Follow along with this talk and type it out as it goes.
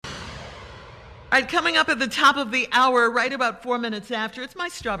All right, coming up at the top of the hour, right about 4 minutes after, it's my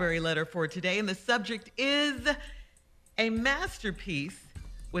strawberry letter for today, and the subject is a masterpiece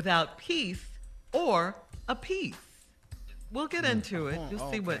without peace or a piece. We'll get into it. You'll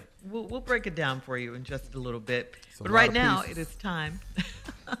see what we'll break it down for you in just a little bit. But right now, it is time.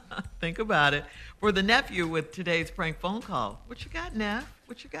 Think about it. For the nephew with today's prank phone call. What you got, Neff?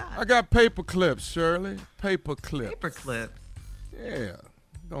 What you got? I got paper clips, Shirley. Paper clips. Paper clips. Yeah.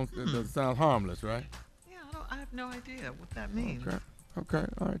 It doesn't sound harmless, right? Yeah, I have no idea what that means. Okay.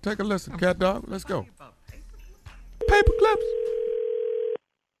 All right. Take a listen, cat dog. Let's go. Paper clips.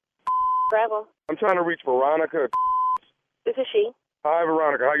 Travel. I'm trying to reach Veronica. This is she. Hi,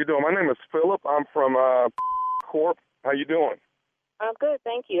 Veronica. How you doing? My name is Philip. I'm from Corp. How you doing? I'm good,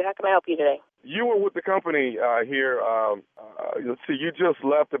 thank you. How can I help you today? You were with the company here. Let's see. You just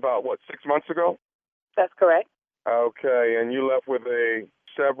left about 6 months ago? That's correct. Okay, and you left with a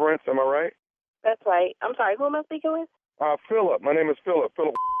severance. Am I right? That's right. I'm sorry. Who am I speaking with? Philip. My name is Philip.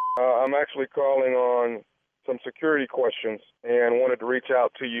 I'm actually calling on some security questions and wanted to reach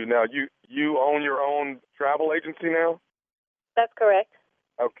out to you. Now, you own your own travel agency now? That's correct.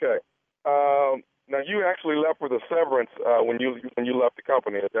 Okay. Now, you actually left with a severance when you left the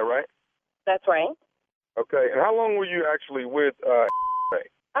company. Is that right? That's right. Okay. And how long were you actually with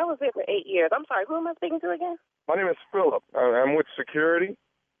I was here for 8 years. I'm sorry. Who am I speaking to again? My name is Philip. I'm with security.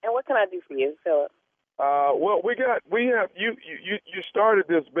 And what can I do for you, Philip? Well, we have you started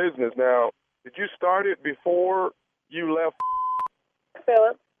this business now. Did you start it before you left?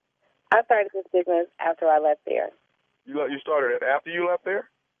 Philip, I started this business after I left there. You started it after you left there?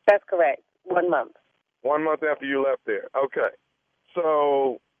 That's correct. 1 month. 1 month after you left there. Okay.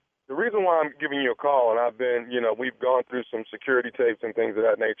 So the reason why I'm giving you a call, and I've been, we've gone through some security tapes and things of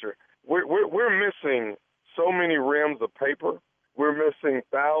that nature. We're missing so many reams of paper. We're missing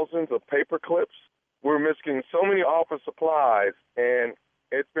thousands of paper clips. We're missing so many office supplies, and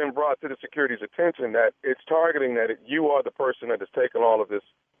it's been brought to the security's attention that it's targeting that you are the person that has taken all of this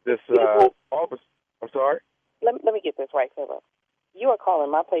office. I'm sorry? Let me get this right, Philip. You are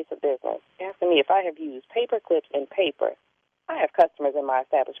calling my place of business, asking me if I have used paper clips and paper. I have customers in my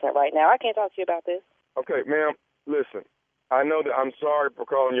establishment right now. I can't talk to you about this. Okay, ma'am, listen. I know that I'm sorry for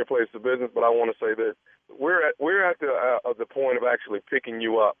calling your place of business, but I want to say this. We're at the point of actually picking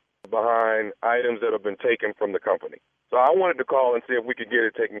you up behind items that have been taken from the company. So I wanted to call and see if we could get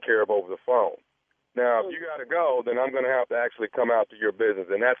it taken care of over the phone. Now, if you got to go, then I'm going to have to actually come out to your business,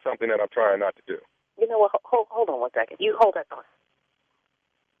 and that's something that I'm trying not to do. You know what? Hold on 1 second. You hold that thought.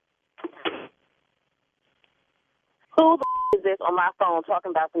 Who the is this on my phone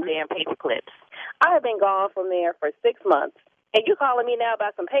talking about some damn paper clips? I have been gone from there for 6 months, and you calling me now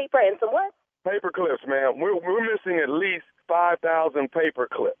about some paper and some what? Paper clips, ma'am. We're missing at least 5,000 paper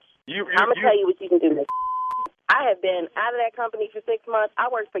clips. I'm going to tell you what you can do. I have been out of that company for 6 months. I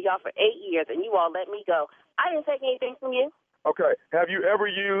worked for y'all for 8 years, and you all let me go. I didn't take anything from you. Okay. Have you ever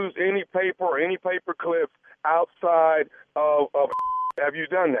used any paper or any paper clips outside of have you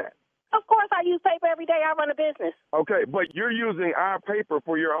done that? Of course I use paper every day. I run a business. Okay, but you're using our paper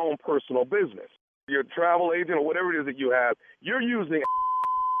for your own personal business. Your travel agent or whatever it is that you have, you're using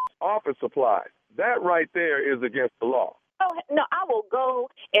office supplies. That right there is against the law. Oh, no, I will go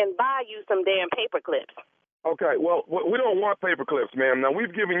and buy you some damn paper clips. Okay, well, we don't want paper clips, ma'am. Now,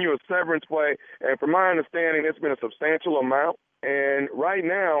 we've given you a severance pay, and from my understanding, it's been a substantial amount. And right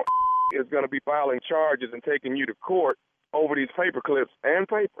now, is going to be filing charges and taking you to court over these paper clips and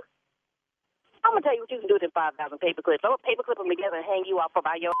paper. I'm going to tell you what you can do with them 5,000 paper clips. I'm going to paperclip them together and hang you off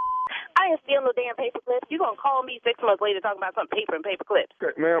about your I didn't steal no damn paper clips. You're going to call me 6 months later talking about some paper and paper clips.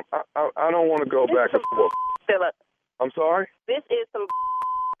 Okay, ma'am, I don't want to go back and forth. Philip. I'm sorry? This is some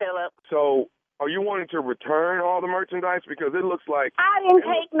Philip. So, are you wanting to return all the merchandise? Because it looks like... I didn't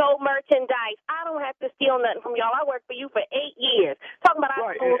take no merchandise. I don't have to steal nothing from y'all. I worked for you for 8 years. Talking about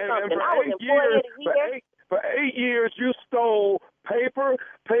I stole something. I was employee of the year. For 8 years, you stole paper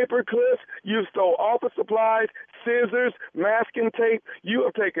clips, you stole office supplies, scissors, masking tape. You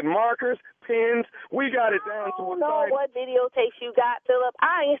have taken markers, pens. We got it down to a science. I don't know what videotapes you got, Philip.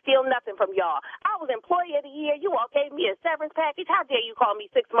 I ain't steal nothing from y'all. I was employee of the year. You all gave me a severance package. How dare you call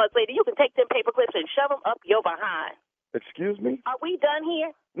me 6 months later? You can take them paper clips and shove them up your behind. Excuse me? Are we done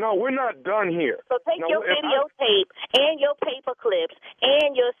here? No, we're not done here. So take your videotape and your paper clips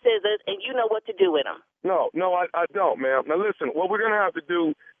and your scissors, and you know what to do with them. No, I don't, ma'am. Now, listen, what we're going to have to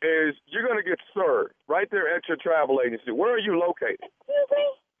do is you're going to get served right there at your travel agency. Where are you located? Excuse me?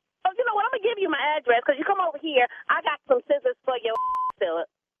 Oh, you know what? I'm going to give you my address because you come over here. I got some scissors for your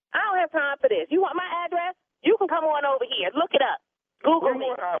Philip. I don't have time for this. You want my address? You can come on over here. Look it up. Google me.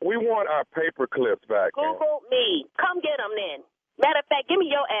 We want our paper clips back. Google me. Come get them then. Matter of fact, give me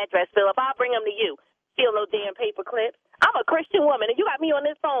your address, Philip. I'll bring them to you. Steal no damn paper clips. I'm a Christian woman, and you got me on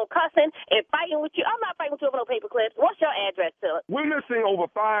this phone cussing and fighting with you. I'm not fighting with you over no paper clips. What's your address, Philip? We're missing over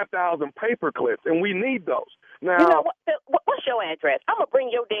 5,000 paper clips, and we need those. Now, you know what's your address? I'm gonna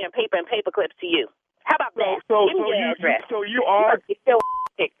bring your damn paper and paper clips to you. How about that? Give me your address. You are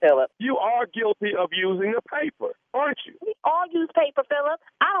Philip. You are guilty of using the paper, aren't you? We all use paper, Philip.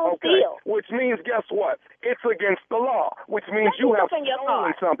 I don't steal. Which means, guess what? It's against the law. Which means you have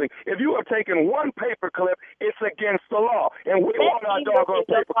stolen something. If you have taken one paper clip, it's against the law, and we want our doggone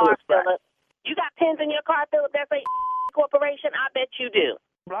paper clips back. You got pens in your car, Philip? That's a corporation. I bet you do.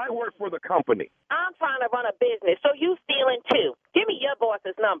 But I work for the company. I'm trying to run a business, so you stealing too. Give me your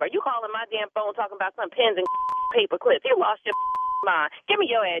boss's number. You calling my damn phone talking about some pens and paper clips. You lost your mind. Give me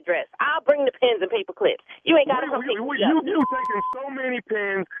your address. I'll bring the pens and paper clips. You ain't got to come pick me up. You've taken so many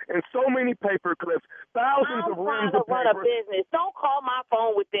pens and so many paper clips, thousands of reams of paper. I'm trying to run a business. Don't call my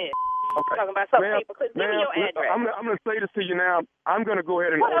phone with this. Okay. Talking about some paper clips. Give me your address. I'm going to say this to you now. I'm going to go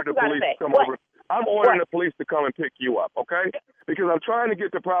ahead and order the police to come over. I'm ordering the police to come and pick you up, okay? Because I'm trying to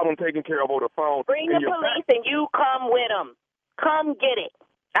get the problem taken care of over the phone. Bring the police and you come with them. Come get it.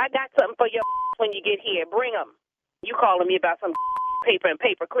 I got something for your when you get here. Bring them. You calling me about some paper and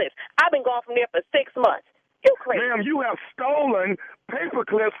paper clips. I've been gone from there for 6 months. You crazy. Ma'am, you have stolen paper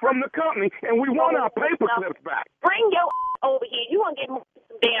clips from the company, and we want our paper clips back. Bring your over here. You want to get some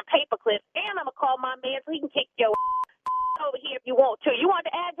damn paper clips, and I'm going to call my man so he can kick your over here if you want to. You want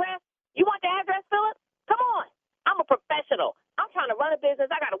the address? You want the address, Philip? Come on. I'm a professional. I'm trying to run a business.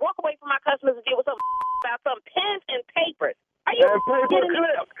 I got to walk away from my customers and deal with some about some pens and papers. Are you paper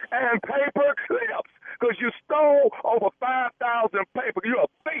clips. Because you stole over 5,000 paper. You're a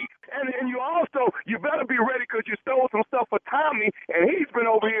thief. And you also, you better be ready because you stole some stuff for Tommy, and he's been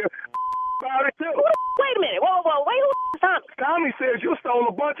over here about it too. Wait a minute. Whoa. Wait, who's Tommy? Tommy says you stole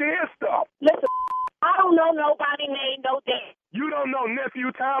a bunch of his stuff. Listen, I don't know nobody named no damn. You don't know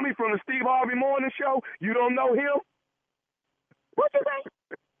Nephew Tommy from the Steve Harvey Morning Show? You don't know him? What you say?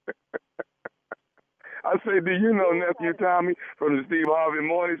 I say, do you know Nephew Tommy from the Steve Harvey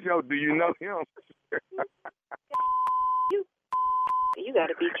Morning Show? Do you know him? You got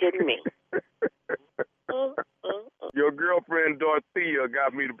to be kidding me. Your girlfriend Dorothea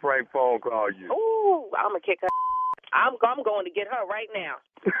got me to prank phone call you. Ooh, I'm going to kick her. I'm going to get her right now.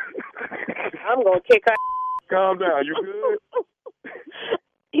 I'm going to kick her. Calm down. You good?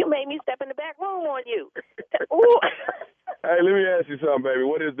 You made me step in the back room on you. Ooh. Hey, let me ask you something, baby.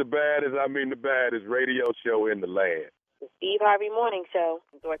 What is the baddest radio show in the land? The Steve Harvey Morning Show.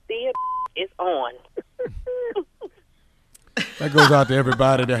 Dorothea is on. That goes out to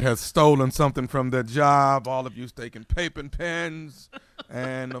everybody that has stolen something from their job. All of you taking paper and pens,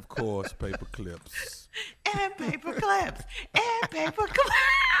 and of course, paper clips. And paper clips. And paper clips.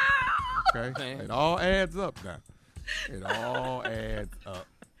 Okay? It all adds up now. It all adds up.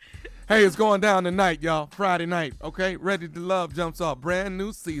 Hey, it's going down tonight, y'all. Friday night, okay? Ready to Love jumps off. Brand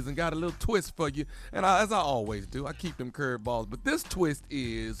new season. Got a little twist for you. And as I always do, I keep them curveballs. But this twist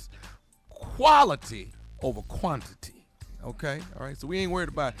is quality over quantity, okay? All right? So we ain't worried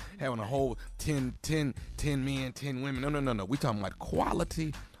about having a whole 10 men, 10 women. No. We talking about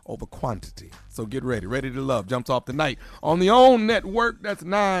quality over quantity. So get ready. Ready to Love jumps off tonight on the OWN network. That's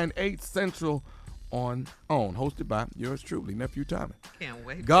 9/8 Central on OWN, hosted by yours truly, Nephew Tommy. Can't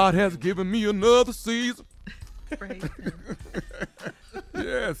wait. God has given me another season. Praise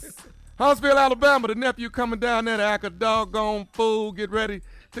Yes. Huntsville, Alabama, the nephew coming down there to act a doggone fool. Get ready.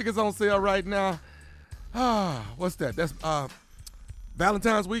 Tickets on sale right now. What's that? That's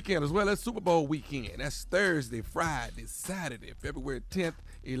Valentine's weekend as well as Super Bowl weekend. That's Thursday, Friday, Saturday, February 10th,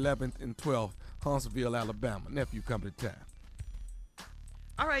 11th, and 12th, Huntsville, Alabama. Nephew coming to town.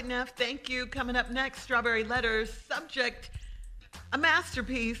 All right, Neff, thank you. Coming up next, Strawberry Letters. Subject, a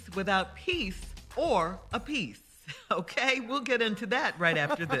masterpiece without peace or a piece. Okay, we'll get into that right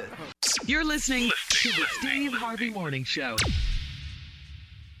after this. You're listening to the Steve Harvey Morning Show.